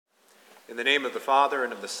In the name of the Father,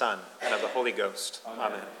 and of the Son, and of the Holy Ghost.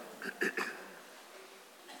 Amen.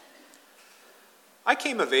 I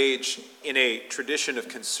came of age in a tradition of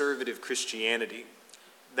conservative Christianity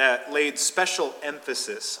that laid special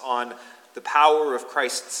emphasis on the power of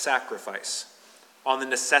Christ's sacrifice, on the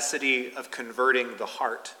necessity of converting the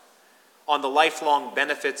heart, on the lifelong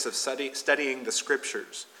benefits of studying the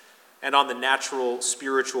Scriptures, and on the natural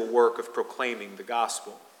spiritual work of proclaiming the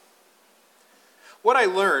gospel. What I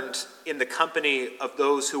learned in the company of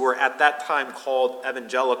those who were at that time called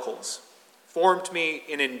evangelicals formed me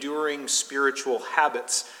in enduring spiritual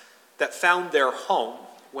habits that found their home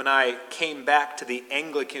when I came back to the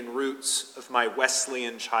Anglican roots of my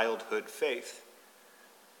Wesleyan childhood faith.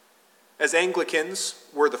 As Anglicans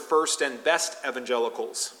were the first and best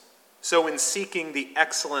evangelicals, so in seeking the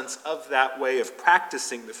excellence of that way of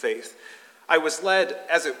practicing the faith, I was led,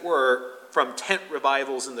 as it were, from tent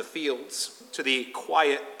revivals in the fields to the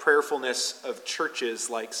quiet prayerfulness of churches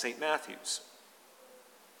like St. Matthew's.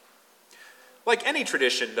 Like any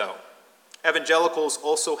tradition, though, evangelicals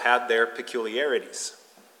also had their peculiarities.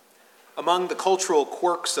 Among the cultural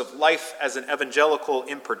quirks of life as an evangelical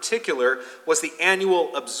in particular was the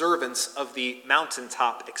annual observance of the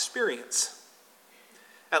mountaintop experience.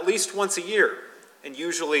 At least once a year, and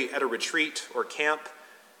usually at a retreat or camp,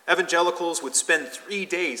 evangelicals would spend 3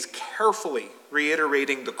 days carefully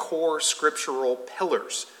reiterating the core scriptural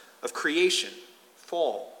pillars of creation,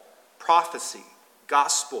 fall, prophecy,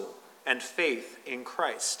 gospel, and faith in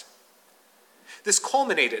Christ. This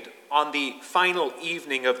culminated on the final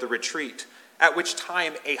evening of the retreat, at which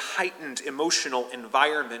time a heightened emotional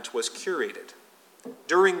environment was curated,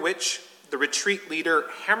 during which the retreat leader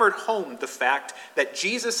hammered home the fact that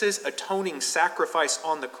Jesus' atoning sacrifice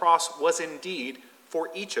on the cross was indeed for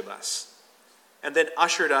each of us, and then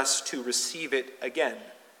ushered us to receive it again,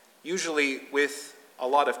 usually with a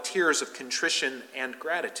lot of tears of contrition and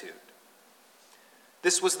gratitude.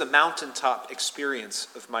 This was the mountaintop experience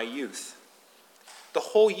of my youth. The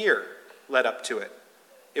whole year led up to it.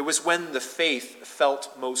 It was when the faith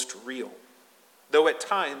felt most real, though at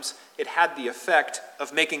times it had the effect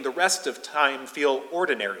of making the rest of time feel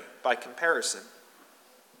ordinary by comparison.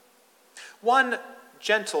 One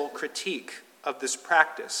gentle critique of this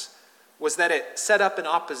practice was that it set up an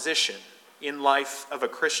opposition in life of a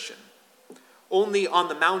Christian. Only on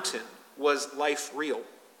the mountain was life real,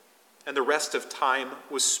 and the rest of time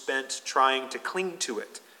was spent trying to cling to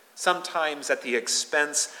it, sometimes at the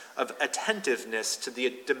expense of attentiveness to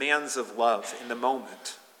the demands of love in the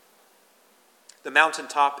moment. The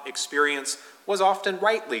mountaintop experience was often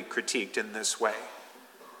rightly critiqued in this way,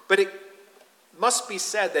 but it must be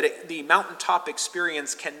said that the mountaintop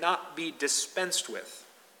experience cannot be dispensed with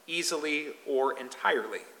easily or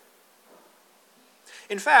entirely.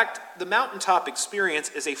 In fact, the mountaintop experience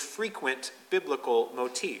is a frequent biblical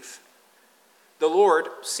motif. The Lord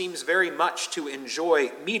seems very much to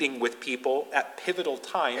enjoy meeting with people at pivotal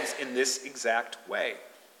times in this exact way.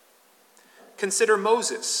 Consider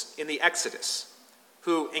Moses in the Exodus,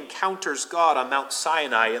 who encounters God on Mount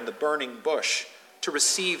Sinai in the burning bush to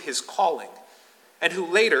receive his calling, and who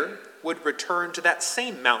later would return to that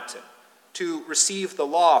same mountain to receive the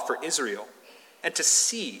law for Israel and to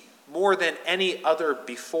see, more than any other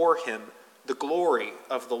before him, the glory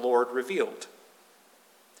of the Lord revealed.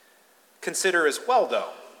 Consider as well, though,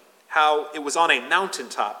 how it was on a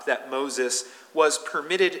mountaintop that Moses was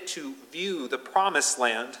permitted to view the promised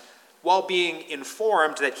land while being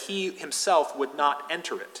informed that he himself would not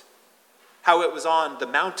enter it. How it was on the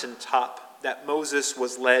mountaintop that Moses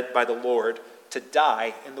was led by the Lord to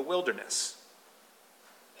die in the wilderness.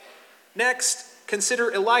 Next, consider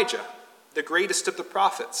Elijah, the greatest of the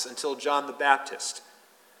prophets until John the Baptist.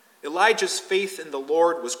 Elijah's faith in the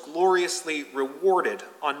Lord was gloriously rewarded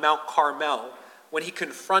on Mount Carmel when he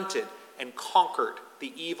confronted and conquered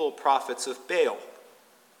the evil prophets of Baal.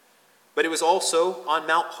 But it was also on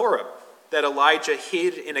Mount Horeb that Elijah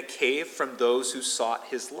hid in a cave from those who sought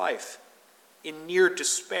his life, in near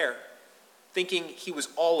despair, thinking he was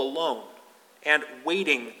all alone and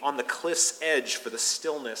waiting on the cliff's edge for the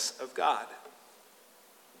stillness of God.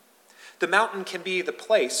 The mountain can be the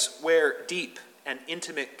place where deep and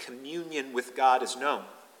intimate communion with God is known,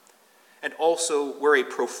 and also where a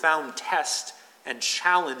profound test and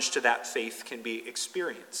challenge to that faith can be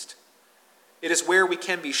experienced. It is where we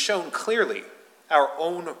can be shown clearly our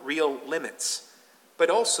own real limits,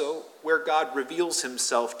 but also where God reveals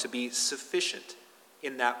himself to be sufficient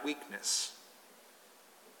in that weakness.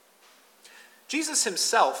 Jesus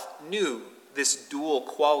himself knew this dual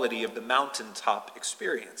quality of the mountaintop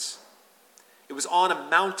experience. It was on a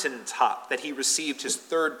mountaintop that he received his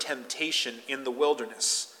third temptation in the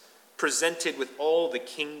wilderness, presented with all the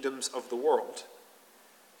kingdoms of the world.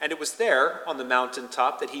 And it was there, on the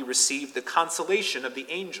mountaintop, that he received the consolation of the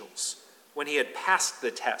angels when he had passed the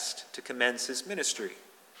test to commence his ministry.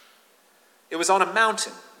 It was on a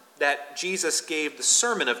mountain that Jesus gave the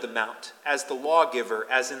Sermon of the Mount as the lawgiver,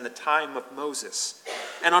 as in the time of Moses,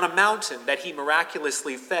 and on a mountain that he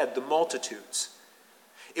miraculously fed the multitudes.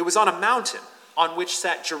 It was on a mountain on which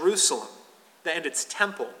sat Jerusalem and its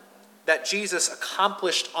temple that Jesus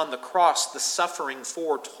accomplished on the cross the suffering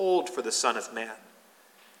foretold for the Son of Man.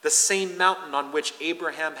 The same mountain on which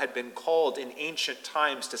Abraham had been called in ancient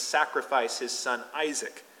times to sacrifice his son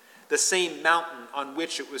Isaac. The same mountain on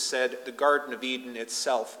which it was said the Garden of Eden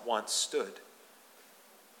itself once stood.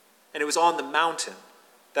 And it was on the mountain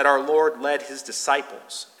that our Lord led his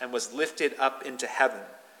disciples and was lifted up into heaven,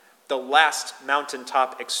 the last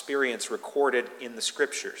mountaintop experience recorded in the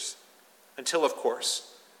scriptures, until, of course,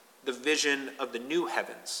 the vision of the new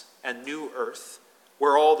heavens and new earth,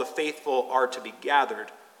 where all the faithful are to be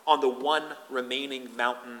gathered on the one remaining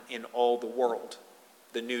mountain in all the world,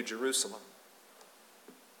 the New Jerusalem.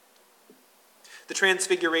 The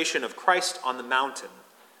transfiguration of Christ on the mountain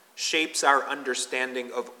shapes our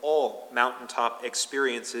understanding of all mountaintop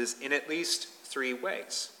experiences in at least three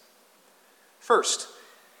ways. First,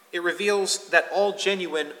 it reveals that all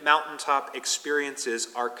genuine mountaintop experiences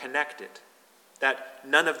are connected, that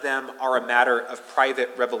none of them are a matter of private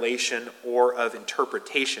revelation or of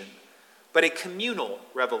interpretation, but a communal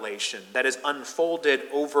revelation that is unfolded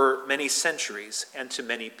over many centuries and to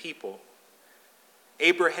many people.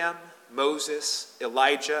 Abraham, Moses,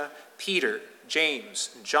 Elijah, Peter, James,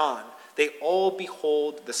 and John, they all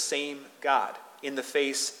behold the same God in the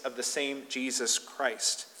face of the same Jesus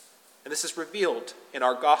Christ. And this is revealed in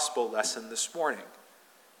our gospel lesson this morning.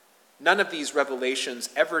 None of these revelations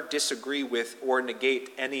ever disagree with or negate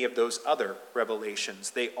any of those other revelations.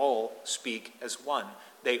 They all speak as one.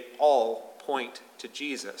 They all point to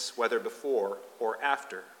Jesus, whether before or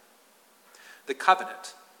after. The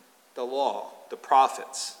covenant, the law, the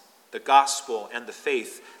prophets, the gospel, and the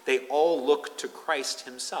faith, they all look to Christ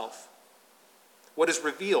himself. What is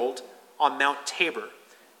revealed on Mount Tabor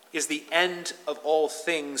is the end of all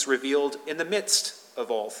things revealed in the midst of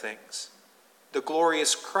all things. The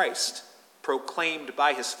glorious Christ proclaimed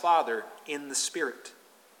by his Father in the Spirit.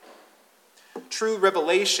 True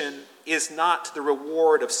revelation is not the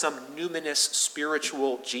reward of some numinous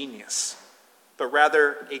spiritual genius, but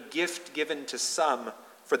rather a gift given to some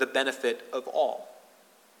for the benefit of all.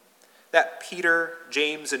 That Peter,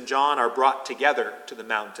 James, and John are brought together to the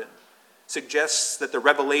mountain suggests that the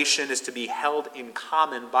revelation is to be held in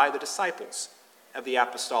common by the disciples of the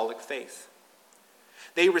apostolic faith.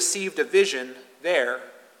 They received a vision there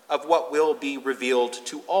of what will be revealed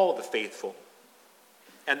to all the faithful.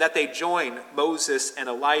 And that they join Moses and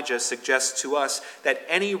Elijah suggests to us that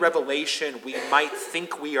any revelation we might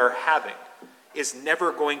think we are having is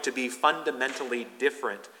never going to be fundamentally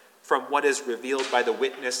different from what is revealed by the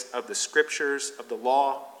witness of the scriptures, of the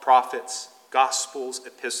law, prophets, gospels,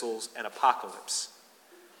 epistles, and apocalypse.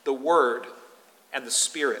 The Word and the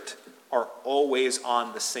Spirit are always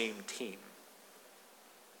on the same team.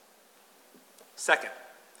 Second,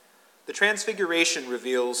 the Transfiguration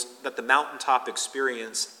reveals that the mountaintop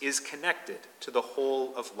experience is connected to the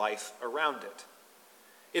whole of life around it.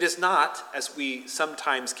 It is not, as we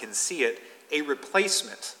sometimes can see it, a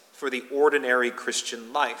replacement for the ordinary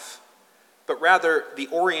Christian life, but rather the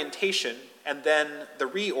orientation and then the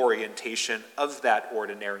reorientation of that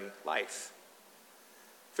ordinary life.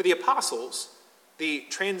 For the apostles, the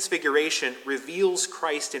Transfiguration reveals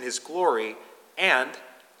Christ in his glory, and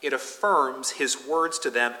it affirms his words to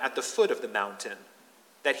them at the foot of the mountain,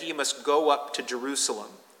 that he must go up to Jerusalem,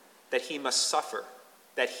 that he must suffer,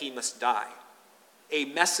 that he must die. A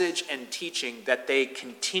message and teaching that they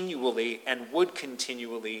continually and would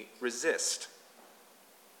continually resist.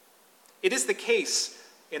 It is the case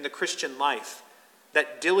in the Christian life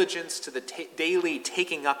that diligence to the daily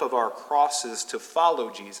taking up of our crosses to follow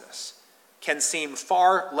Jesus can seem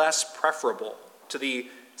far less preferable to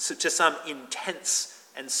some intense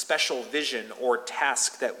and special vision or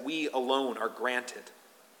task that we alone are granted.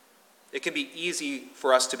 It can be easy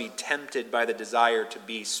for us to be tempted by the desire to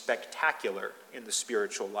be spectacular in the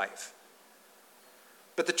spiritual life.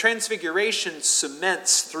 But the Transfiguration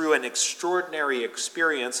cements through an extraordinary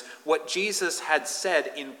experience what Jesus had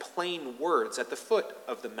said in plain words at the foot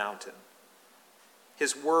of the mountain.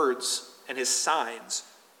 His words and his signs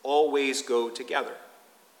always go together.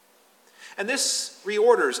 And this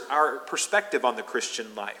reorders our perspective on the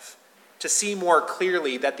Christian life to see more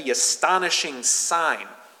clearly that the astonishing sign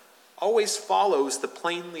always follows the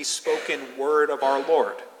plainly spoken word of our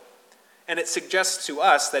Lord, And it suggests to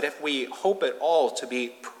us that if we hope at all to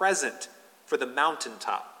be present for the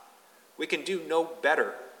mountaintop, we can do no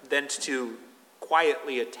better than to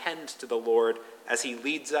quietly attend to the Lord as he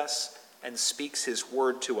leads us and speaks his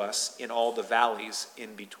word to us in all the valleys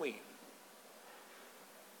in between.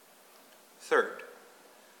 Third,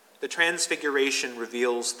 the Transfiguration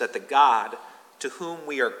reveals that the God to whom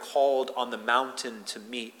we are called on the mountain to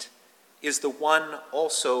meet is the one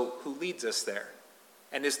also who leads us there,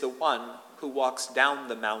 and is the one who walks down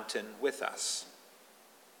the mountain with us.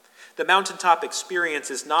 The mountaintop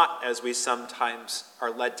experience is not, as we sometimes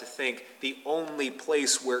are led to think, the only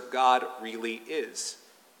place where God really is.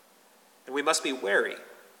 And we must be wary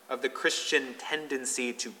of the Christian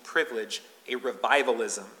tendency to privilege a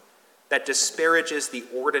revivalism that disparages the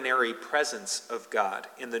ordinary presence of God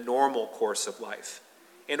in the normal course of life,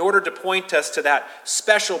 in order to point us to that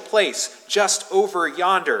special place just over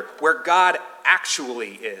yonder where God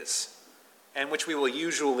actually is, and which we will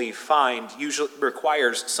usually find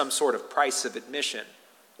requires some sort of price of admission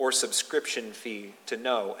or subscription fee to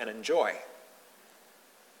know and enjoy.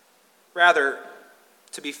 Rather,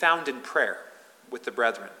 to be found in prayer with the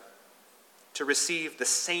brethren, to receive the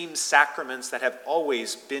same sacraments that have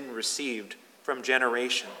always been received from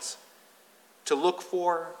generations, to look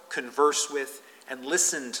for, converse with, and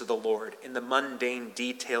listen to the Lord in the mundane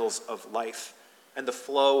details of life and the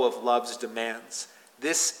flow of love's demands.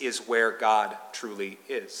 This is where God truly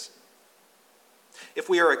is. If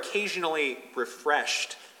we are occasionally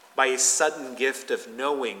refreshed by a sudden gift of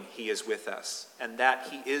knowing he is with us and that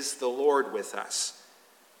he is the Lord with us,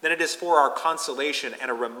 then it is for our consolation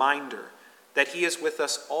and a reminder that he is with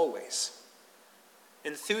us always.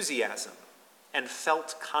 Enthusiasm and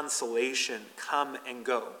felt consolation come and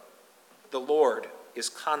go. The Lord is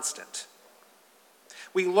constant.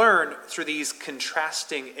 We learn through these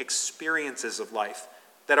contrasting experiences of life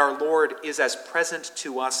that our Lord is as present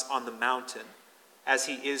to us on the mountain as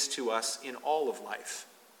he is to us in all of life,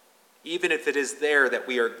 even if it is there that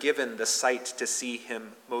we are given the sight to see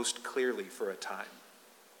him most clearly for a time.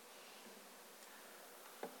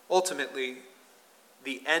 Ultimately,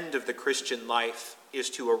 the end of the Christian life is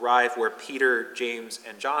to arrive where Peter, James,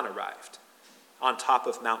 and John arrived, on top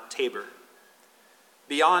of Mount Tabor.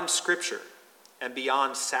 Beyond Scripture and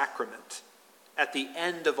beyond sacrament, at the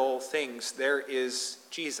end of all things, there is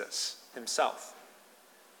Jesus himself,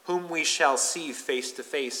 whom we shall see face to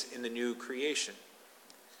face in the new creation.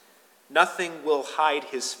 Nothing will hide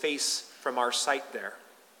his face from our sight there.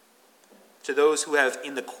 To those who have,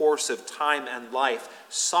 in the course of time and life,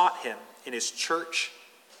 sought him in his church,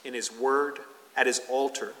 in his word, at his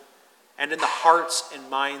altar, and in the hearts and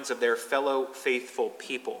minds of their fellow faithful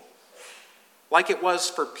people. Like it was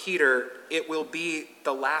for Peter, it will be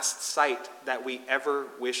the last sight that we ever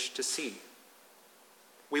wish to see.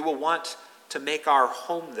 We will want to make our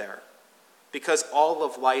home there, because all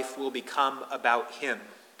of life will become about him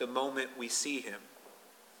the moment we see him.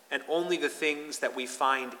 And only the things that we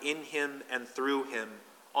find in him and through him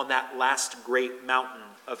on that last great mountain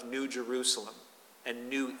of New Jerusalem and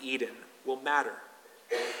New Eden will matter.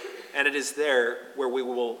 And it is there where we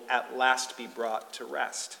will at last be brought to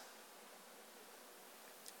rest.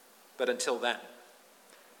 But until then,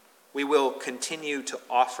 we will continue to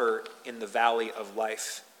offer in the valley of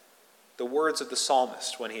life the words of the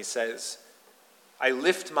psalmist when he says, "I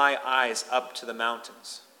lift my eyes up to the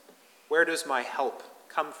mountains. Where does my help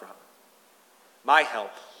come from? My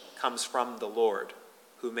help comes from the Lord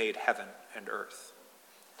who made heaven and earth."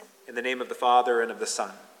 In the name of the Father, and of the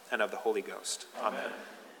Son, and of the Holy Ghost. Amen.